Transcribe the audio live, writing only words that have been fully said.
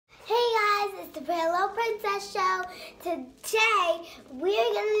Princess Show. Today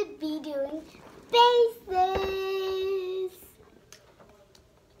we're going to be doing faces.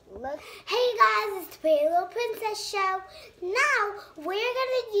 Look. Hey guys, it's the Pretty Little Princess Show. Now we're going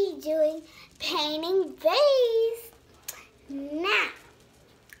to be doing painting face. Now,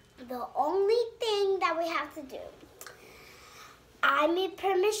 the only thing that we have to do, I need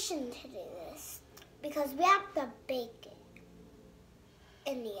permission to do this because we have to bake it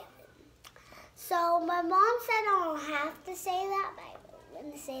in the oven. So my mom said I don't have to say that, but I'm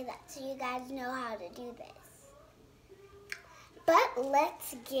going to say that so you guys know how to do this. But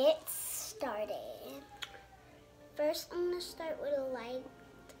let's get started. First, I'm going to start with a light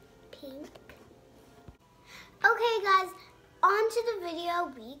pink. Okay guys, on to the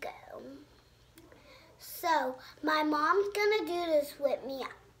video we go. So, my mom's going to do this with me.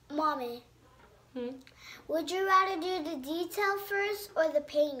 Mommy, would you rather do the detail first or the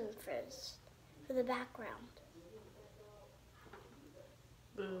painting first for the background?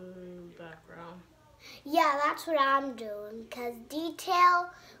 The background. Yeah, that's what I'm doing. Because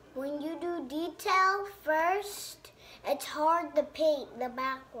detail, when you do detail first, it's hard to paint the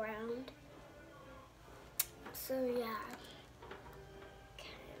background. So, yeah.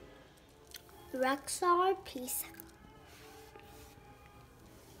 Rexar Peace.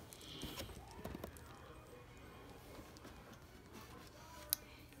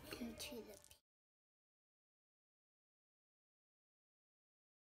 Into the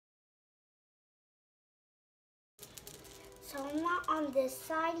So I'm not on this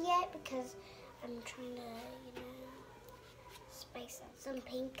side yet because I'm trying to, spice up some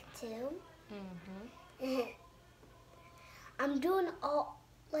pink too. I'm doing all.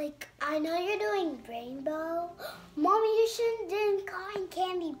 Like, I know you're doing rainbow. Mommy, you shouldn't do cotton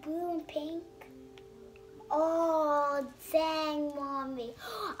candy blue and pink. Oh, dang, Mommy.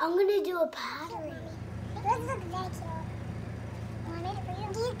 I'm going to do a pattern. It does look very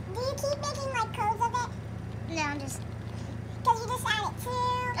cute. Do you keep making, like, codes of it? No, I'm just... Because you just added 2. Oh,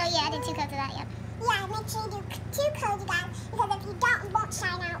 yeah, I did 2 coats of that, yep. Yeah, make sure you do 2 codes, you guys. Because if you don't, it won't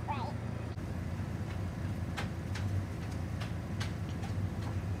shine out right.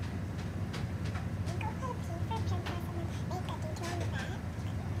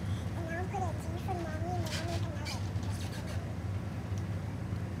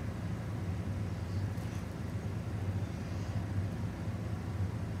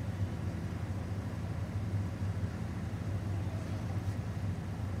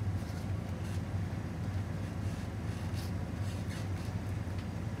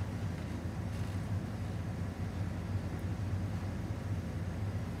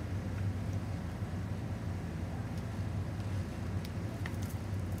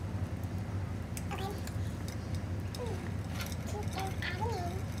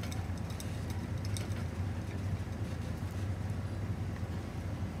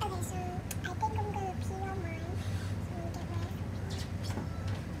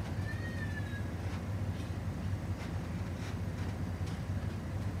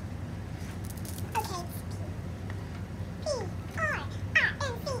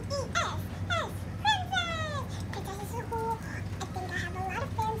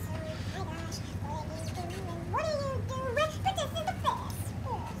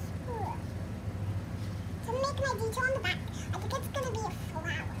 Detail on the back. I think it's going to be a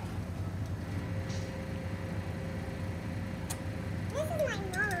flower. This is my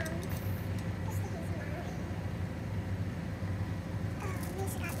mom's. This is mine. Oh, at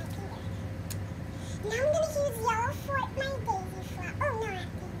least I got my finger. Now I'm going to use yellow for my daisy flower. Oh, no, I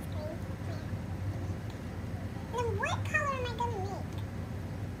have to use green. Then what color am I going to make?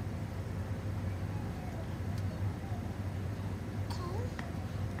 Okay.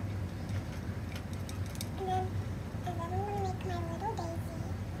 And then I'm going to make my little daisy.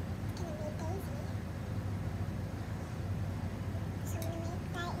 It's going to be Daisy. So I'm going to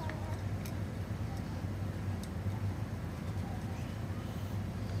make that yellow.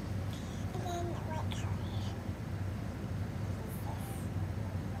 And then what color?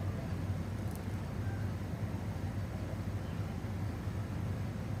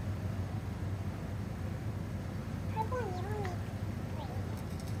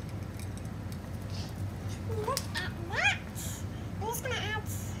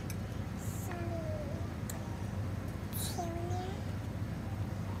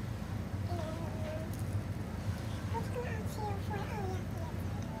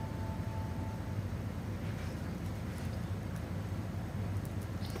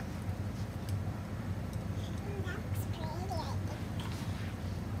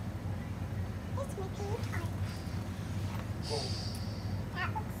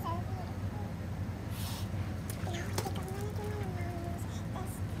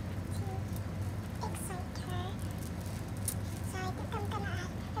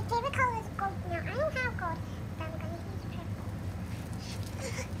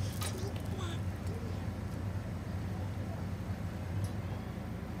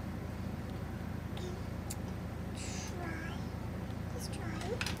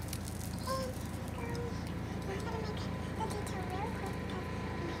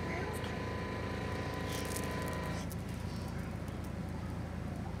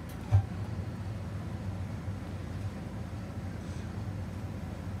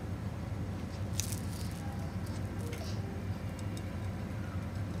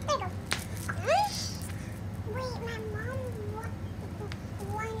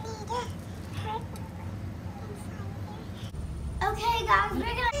 guys, we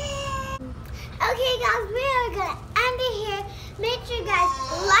are gonna end it here. Make sure you guys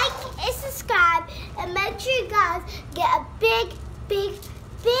like and subscribe, and make sure you guys get a big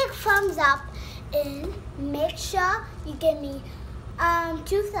thumbs up, and make sure you give me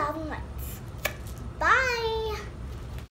 2,000 likes. Bye.